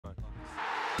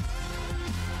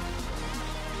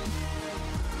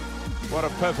What a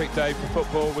perfect day for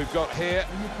football we've got here.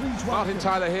 Martin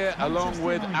Tyler here, along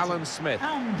with Alan Smith.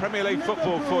 Premier League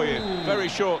football for you very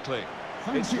shortly.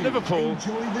 It's Liverpool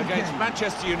against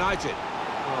Manchester United.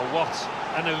 Oh, what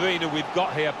an arena we've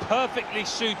got here. Perfectly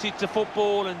suited to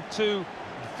football and two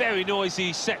very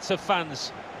noisy sets of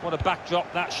fans. What a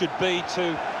backdrop that should be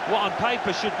to what on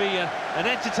paper should be an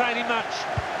entertaining match.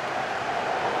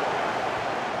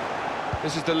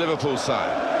 This is the Liverpool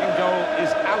side. In goal is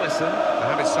Alisson.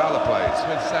 Mohamed Salah plays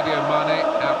with Sadio Mane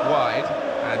out wide.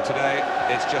 And today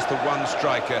it's just the one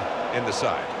striker in the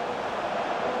side.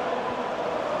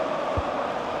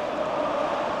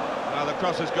 Now the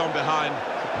cross has gone behind.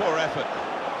 It's a poor effort.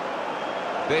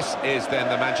 This is then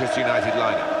the Manchester United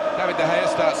lineup. David De Gea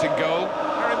starts in goal.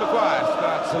 Harry Maguire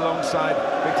starts alongside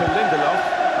Victor Lindelof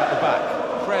at the back.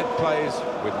 Fred plays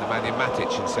with Nemanja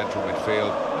Matic in central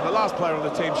midfield. And the last player on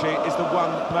the team sheet is the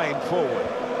one main forward.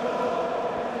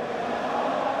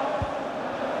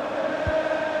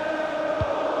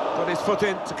 Got his foot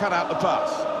in to cut out the pass.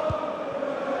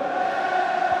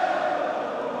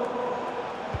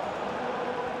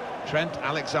 Trent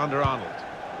Alexander-Arnold.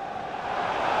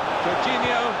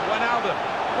 Jorginho Wijnaldum.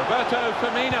 Roberto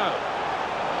Firmino.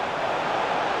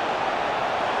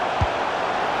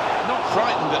 Not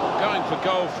frightened at going for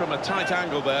goal from a tight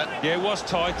angle there. Yeah, it was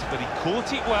tight, but he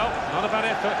caught it well. Not a bad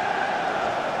effort.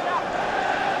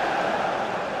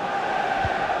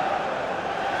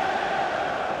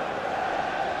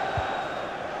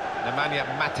 Nemanja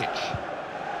Matic.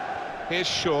 Here's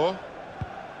Shaw.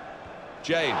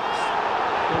 James.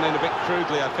 Gone in a bit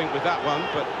crudely, I think, with that one,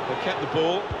 but they kept the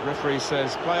ball. Referee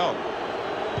says play on.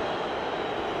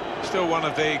 Still one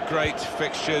of the great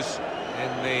fixtures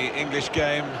in the English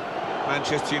game.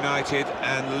 Manchester United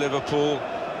and Liverpool.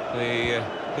 The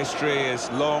history is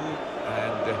long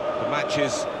and the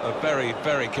matches are very,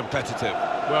 very competitive.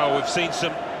 Well, we've seen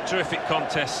some terrific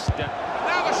contests.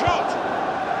 Now the shot!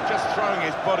 Just throwing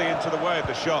his body into the way of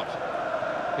the shot.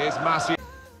 Here's Martial.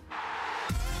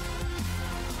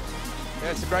 Yeah,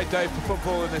 it's a great day for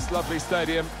football in this lovely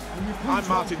stadium. I'm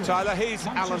Martin Tyler, he's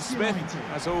Alan Smith.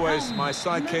 As always, my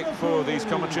sidekick for these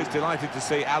commentaries. Delighted to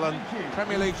see Alan.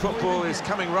 Premier League football is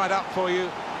coming right up for you.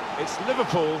 It's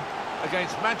Liverpool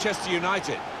against Manchester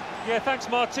United. Yeah, thanks,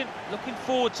 Martin. Looking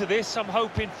forward to this. I'm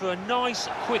hoping for a nice,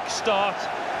 quick start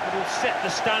that will set the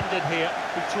standard here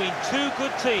between two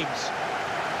good teams.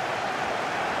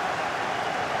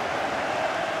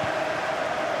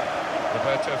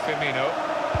 Roberto Firmino.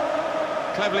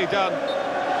 Cleverly done.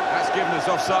 That's given us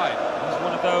offside. He's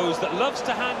one of those that loves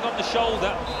to hang on the shoulder,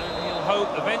 and he'll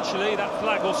hope eventually that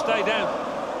flag will stay down.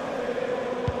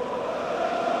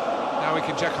 Now we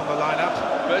can check on the lineup.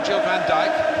 Virgil van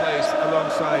Dijk plays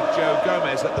alongside Joe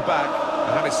Gomez at the back.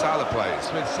 Mohamed Salah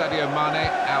plays with Sadio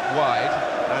Mane out wide,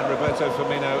 and Roberto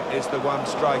Firmino is the one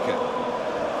striker.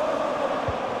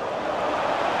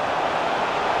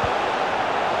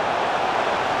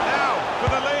 Now for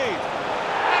the lead.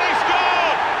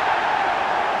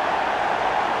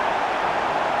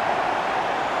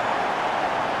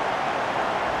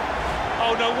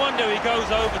 Oh, no wonder he goes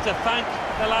over to thank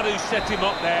the lad who set him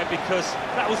up there, because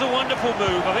that was a wonderful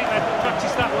move. I think they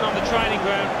practiced that one on the training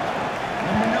ground.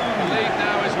 The lead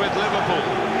now is with Liverpool.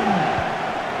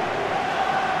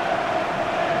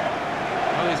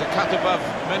 Well, he's a cut above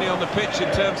many on the pitch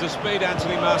in terms of speed,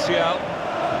 Anthony Martial.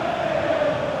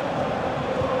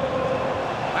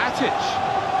 Matic.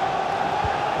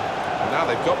 And now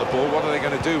they've got the ball, what are they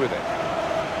going to do with it?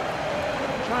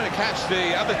 Trying to catch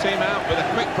the other team out with a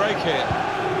quick break here.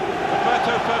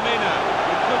 Roberto Firmino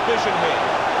with good vision here.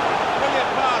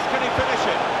 Brilliant pass, can he finish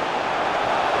it?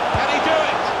 Can he do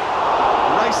it?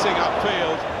 Racing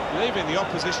upfield, leaving the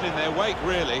opposition in their wake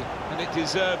really, and it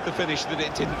deserved the finish that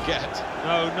it didn't get.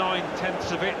 No,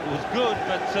 9/10 of it was good,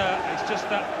 but it's just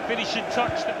that finishing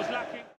touch that was lacking.